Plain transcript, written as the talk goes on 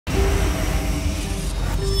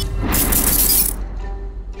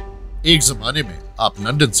एक जमाने में आप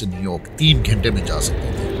लंदन से न्यूयॉर्क 3 घंटे में जा सकते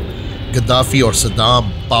थे। गद्दाफी और सद्दाम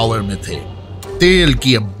पावर में थे, तेल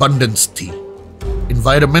की अबंडेंस थी,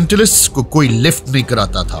 एनवायरमेंटलिस्ट्स को कोई लिफ्ट नहीं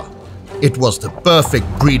कराता था। It was the perfect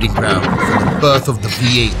breeding ground for the birth of the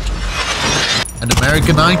V8, an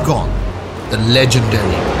American icon, the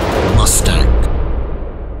legendary Mustang.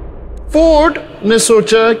 Ford ने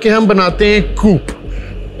सोचा कि हम बनाते हैं कूप।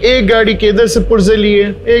 एक गाड़ी के इधर से पुर्जे लिए,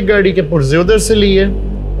 एक गाड़ी के पुर्जे उधर से लिए,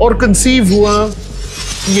 और कंसीव हुआ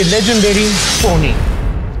ये legendary pony.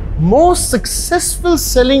 Most successful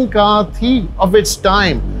selling car थी of its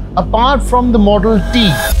time, apart from the Model T,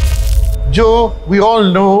 जो we all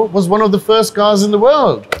know was one of the first cars in the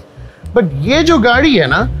world. But ये जो गाड़ी है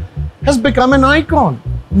ना, has become an icon.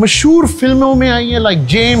 मशहूर फिल्मों में आई है, like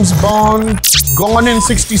James Bond, Gone in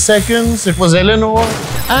 60 Seconds, it was Eleanor,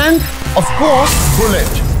 and of course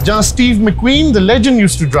Bullet, जहाँ Steve McQueen, the legend,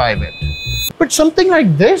 used to drive it. But something like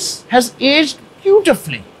this has aged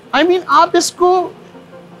beautifully. I mean, आप इसको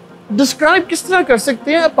describe किस तरह कर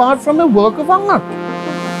सकते हैं apart from a work of art?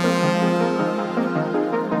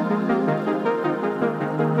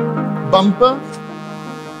 Bumper,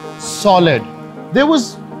 solid. There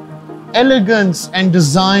was elegance and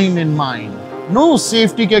design in mind. No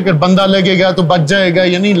safety के अगर बंदा लगेगा तो बच जाएगा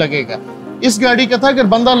या नहीं लगेगा। इस गाड़ी का था अगर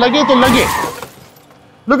बंदा लगे तो लगे।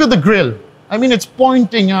 Look at the grille. I mean, it's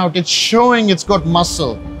pointing out, it's showing it's got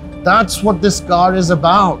muscle. That's what this car is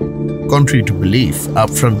about. Contrary to belief, आप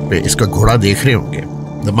फ्रंट पे इसका घोड़ा देख रहे होंगे,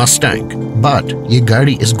 the Mustang. But ये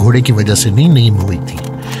गाड़ी इस घोड़े की वजह से नहीं नेम हुई थी।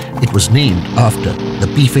 It was named after the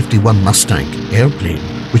P-51 Mustang airplane,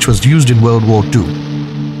 which was used in World War II.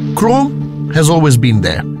 Chrome has always been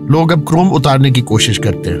there. लोग अब chrome उतारने की कोशिश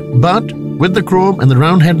करते हैं. But with the chrome and the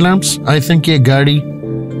round headlamps, I think ये गाड़ी,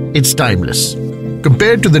 it's timeless.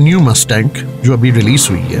 Compared to the new Mustang, जो अभी रिलीज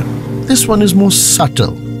हुई है, this one is more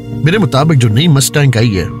subtle. मेरे मुताबिक जो नई Mustang आई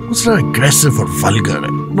है, वो ज़रा aggressive और vulgar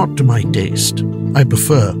है. Not to my taste. I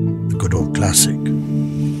prefer the good old classic.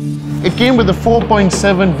 It came with a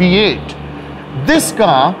 4.7 V8. This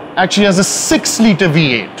car actually has a 6-liter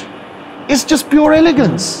V8. It's just pure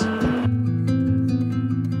elegance.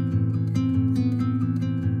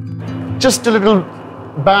 Just a little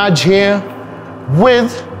badge here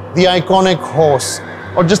with the iconic horse.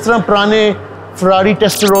 और जिस तरह पुराने Ferrari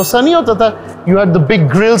Testarossa नहीं होता था, you had the big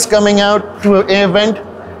grills coming out to an air vent.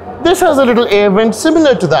 This has a little air vent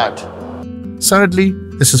similar to that. Sadly,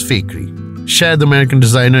 this is fakery. शायद American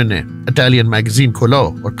designer ने Italian magazine खोला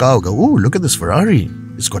और कहा होगा, "Oh, look at this Ferrari.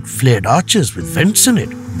 It's got flared arches with vents in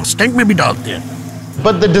it. Mustang में भी डालते हैं."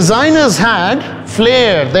 But the designers had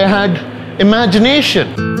flair, they had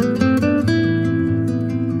imagination.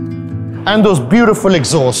 And those beautiful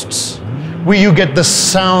exhausts, where you get the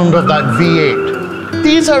sound of that V8.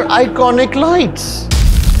 These are iconic lights.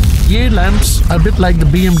 ये lamps are a bit like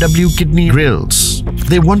the BMW kidney grills.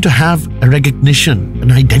 They want to have a recognition,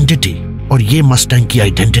 an identity. और ये Mustang की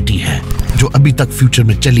identity है जो अभी तक future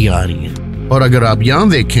में चली आ रही है। और अगर आप यहाँ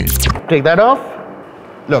देखें, take that off.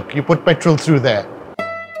 Look, you put petrol through there.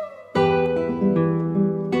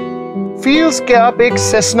 Feels कि आप एक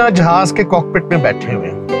सेस्ना जहाज के कॉकपिट में बैठे हुए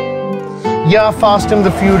हैं या फास्ट एंड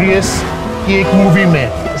द फ्यूरियस की एक मूवी में।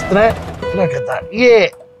 इस तरह look at that.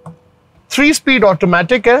 ये 3-speed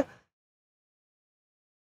ऑटोमेटिक है।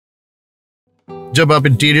 जब आप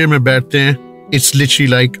इंटीरियर में बैठते हैं, it's literally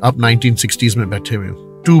like आप 1960s में बैठे हुए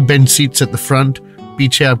हो। 2 bench seats at the front,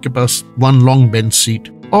 पीछे आपके पास 1 long bench seat,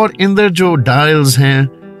 और अंदर जो dials हैं,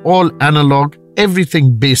 all analog,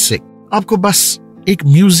 everything basic. आपको बस एक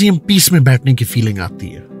म्यूजियम पीस में बैठने की फीलिंग आती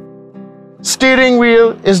है। Steering wheel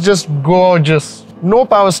is just gorgeous. No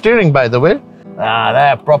power steering, by the way.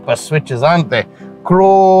 They're proper switches, aren't they?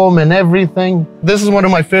 Chrome and everything. This is one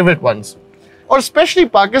of my favorite ones. और especially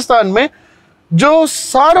Pakistan में जो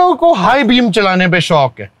सारों को हाई बीम चलाने पे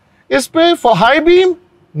शौक है, इस पे for high beam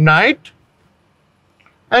night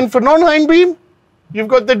and for non high beam you've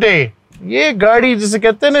got the day. ये गाड़ी जिसे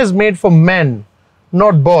कहते हैं ना is made for men,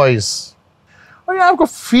 not boys. और ये आपको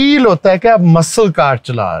फील होता है कि आप मसल कार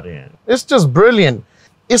चला रहे हैं। It's just brilliant.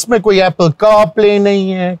 इसमें कोई Apple CarPlay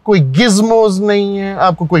नहीं है, कोई gizmos नहीं है,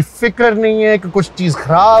 आपको कोई फिक्र नहीं है कि कुछ चीज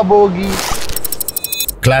खराब होगी।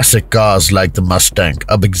 Classic cars like the Mustang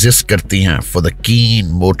अब exist करती हैं for the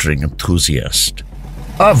keen motoring enthusiast.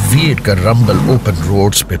 आप V8 का rumble open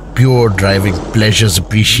roads पे pure driving pleasures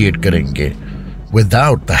appreciate करेंगे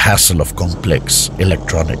without the hassle of complex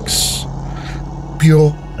electronics.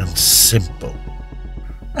 Pure and simple.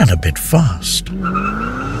 And a bit fast.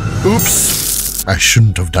 Oops, I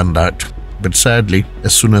shouldn't have done that. But sadly,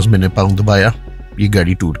 as soon as मैंने पाँव दबाया, ये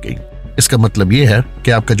गाड़ी टूट गई। इसका मतलब ये है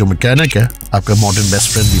कि आपका जो मैकेनिक है आपका मॉडर्न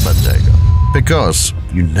बेस्ट फ्रेंड भी बन जाएगा. Because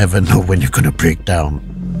you never know when you're gonna break down.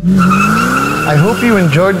 I hope you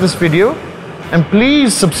enjoyed this video and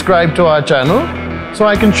please subscribe to our channel so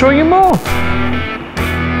I can show you more.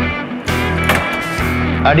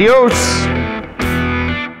 Adios.